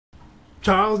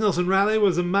Charles Nelson Reilly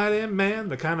was a mighty man,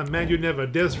 the kind of man you'd never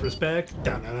disrespect.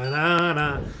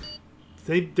 Da-na-na-na-na.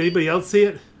 Did anybody else see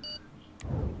it?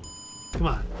 Come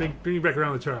on, bring me back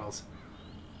around with Charles.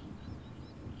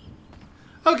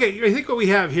 Okay, I think what we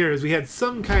have here is we had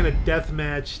some kind of death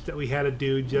match that we had to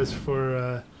do just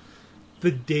for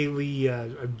the daily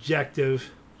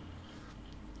objective.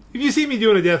 If you see me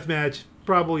doing a death match,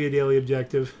 probably a daily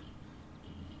objective.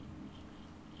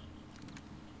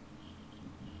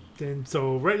 And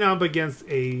so right now I'm up against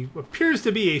appears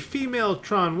to be a female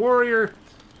Tron warrior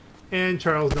and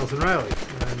Charles Nelson Reilly.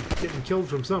 I'm getting killed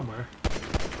from somewhere.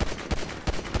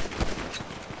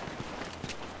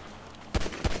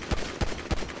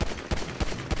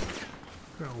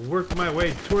 I'm gonna work my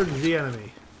way towards the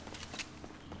enemy.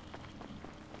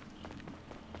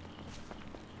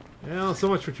 Well, so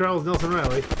much for Charles Nelson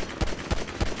Reilly.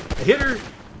 I hit her.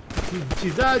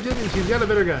 She's dodging and she's got a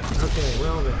better gun. Okay,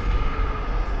 well then.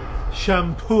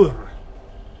 Shampour.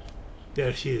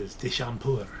 There she is, the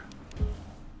Shampour.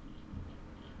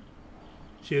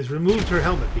 She has removed her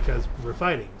helmet because we're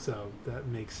fighting, so that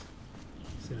makes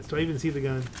sense. Do I even see the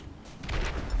gun?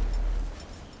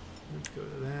 Let's go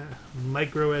to that.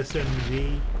 Micro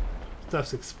SMG.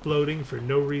 Stuff's exploding for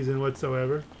no reason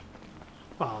whatsoever.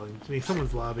 Well, I mean,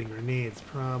 someone's lobbing grenades,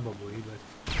 probably, but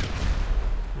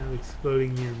not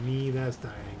exploding near me, that's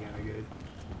not any kind of good.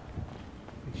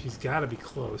 She's got to be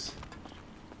close.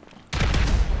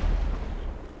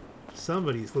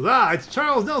 Somebody's close. Ah, it's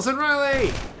Charles Nelson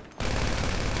Reilly!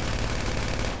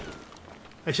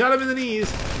 I shot him in the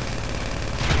knees.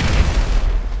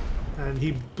 And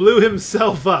he blew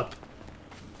himself up.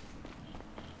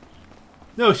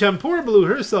 No, Shampour blew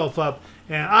herself up,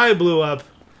 and I blew up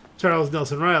Charles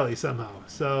Nelson Reilly somehow.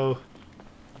 So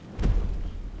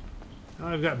now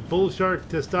I've got bull shark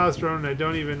testosterone, and I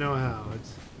don't even know how.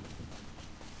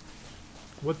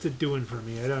 What's it doing for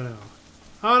me? I don't know.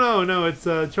 Oh no, it's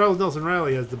Charles Nelson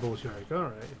Reilly has the bull shark. All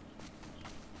right.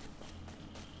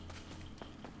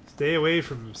 Stay away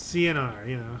from CNR,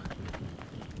 you know,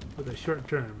 for the short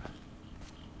term.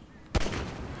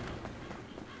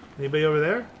 Anybody over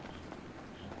there?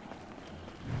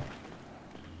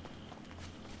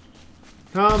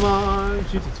 Come on,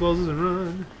 shoot the explosives and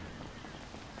run.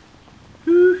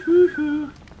 Hoo hoo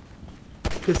hoo.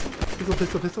 Pistol, pistol,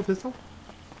 pistol, pistol, pistol.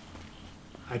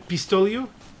 I pistol you.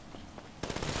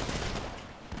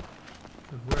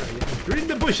 Where are you? You're in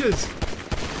the bushes.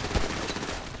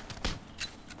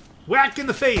 Whack in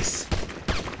the face.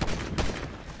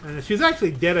 And she was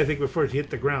actually dead, I think, before she hit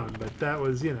the ground, but that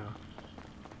was, you know.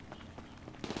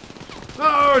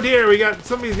 Oh dear,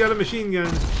 somebody's got a machine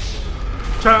gun.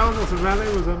 Charles Nelson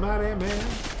Reilly was a mighty man.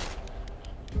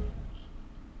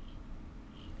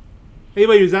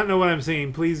 Anybody who does not know what I'm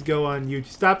saying, please go on YouTube.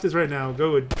 Stop this right now.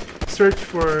 Go and search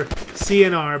for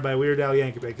CNR by Weird Al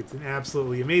Yankovic. It's an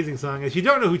absolutely amazing song. If you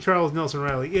don't know who Charles Nelson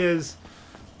Reilly is,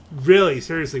 really,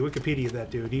 seriously, Wikipedia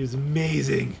that dude. He was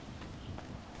amazing.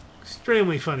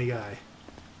 Extremely funny guy.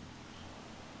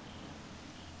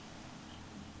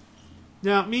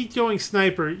 Now, me going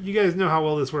sniper, you guys know how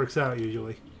well this works out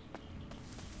usually.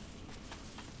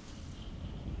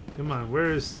 Come on,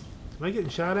 am I getting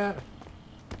shot at?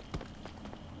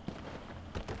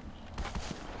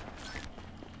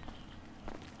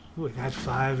 Ooh, I got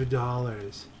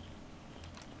 $5.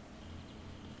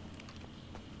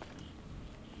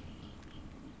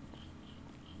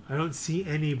 I don't see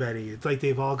anybody. It's like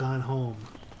they've all gone home.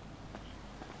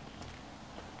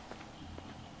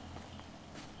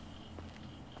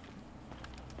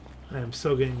 I am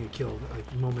so going to get killed,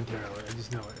 like, momentarily. I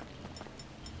just know it.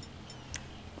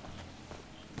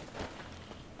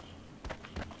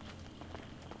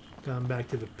 Gone back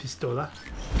to the pistola.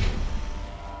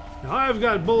 Now I've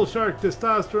got bull shark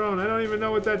testosterone. I don't even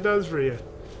know what that does for you.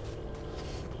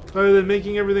 Other than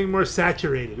making everything more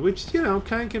saturated, which, you know,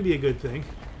 kind of can be a good thing.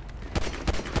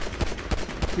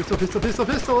 Pistol, pistol, pistol,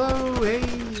 pistol. Oh,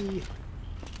 hey.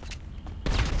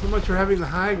 So much for having the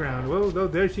high ground. Whoa, oh,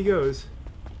 there she goes.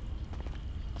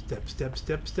 Step, step,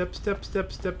 step, step, step,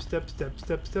 step, step, step, step,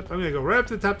 step, step. I'm going to go right up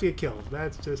to the top to get killed.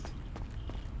 That's just...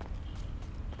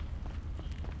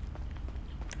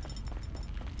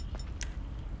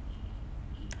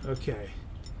 Okay.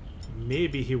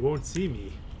 Maybe he won't see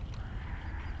me.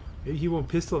 Maybe he won't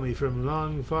pistol me from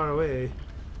long far away.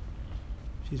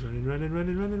 She's running, running,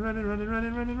 running, running, running, running,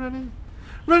 running, running, running.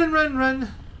 Running, run,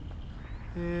 run.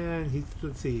 And he's,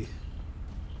 let's see.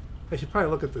 I should probably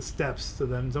look at the steps so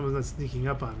then someone's not sneaking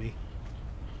up on me.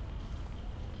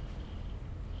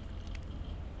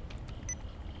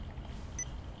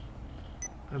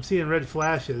 I'm seeing red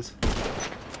flashes.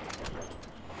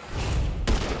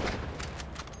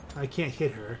 I can't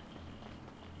hit her.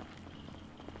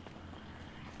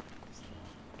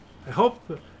 I hope...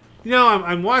 You know,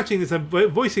 I'm watching this. I'm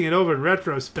voicing it over in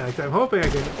retrospect. I'm hoping I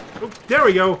can... Oh, there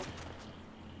we go.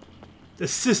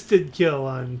 Assisted kill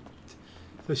on...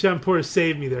 So Shampour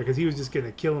saved me there because he was just going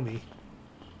to kill me.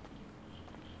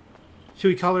 Should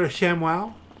we call her a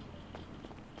ShamWow?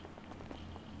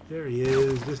 There he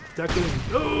is, just ducking.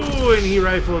 Oh, and he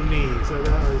rifled me. So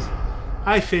that was...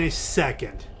 I finished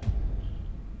second.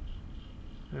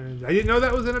 And I didn't know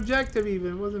that was an objective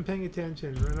even. Wasn't paying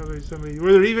attention. Run over somebody.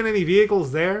 Were there even any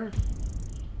vehicles there?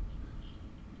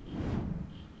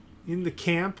 In the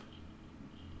camp?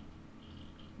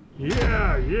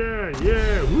 Yeah, yeah,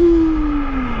 yeah. Woo!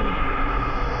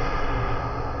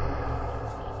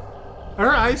 Are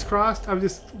her eyes crossed? I'm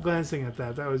just glancing at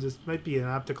that. That was just... Might be an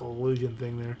optical illusion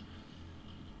thing there.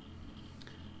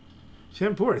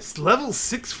 Shampour, it's level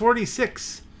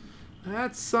 646.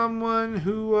 That's someone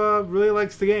who really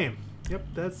likes the game. Yep,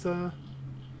 that's kind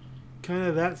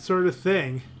of that sort of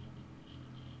thing.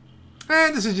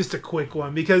 And this is just a quick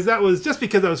one because that was just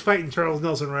because I was fighting Charles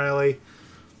Nelson Reilly,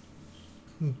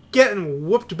 getting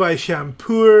whooped by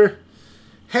Shampour.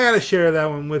 Had to share that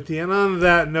one with you. And on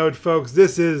that note, folks,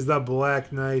 this is the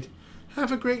Black Knight.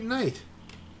 Have a great night.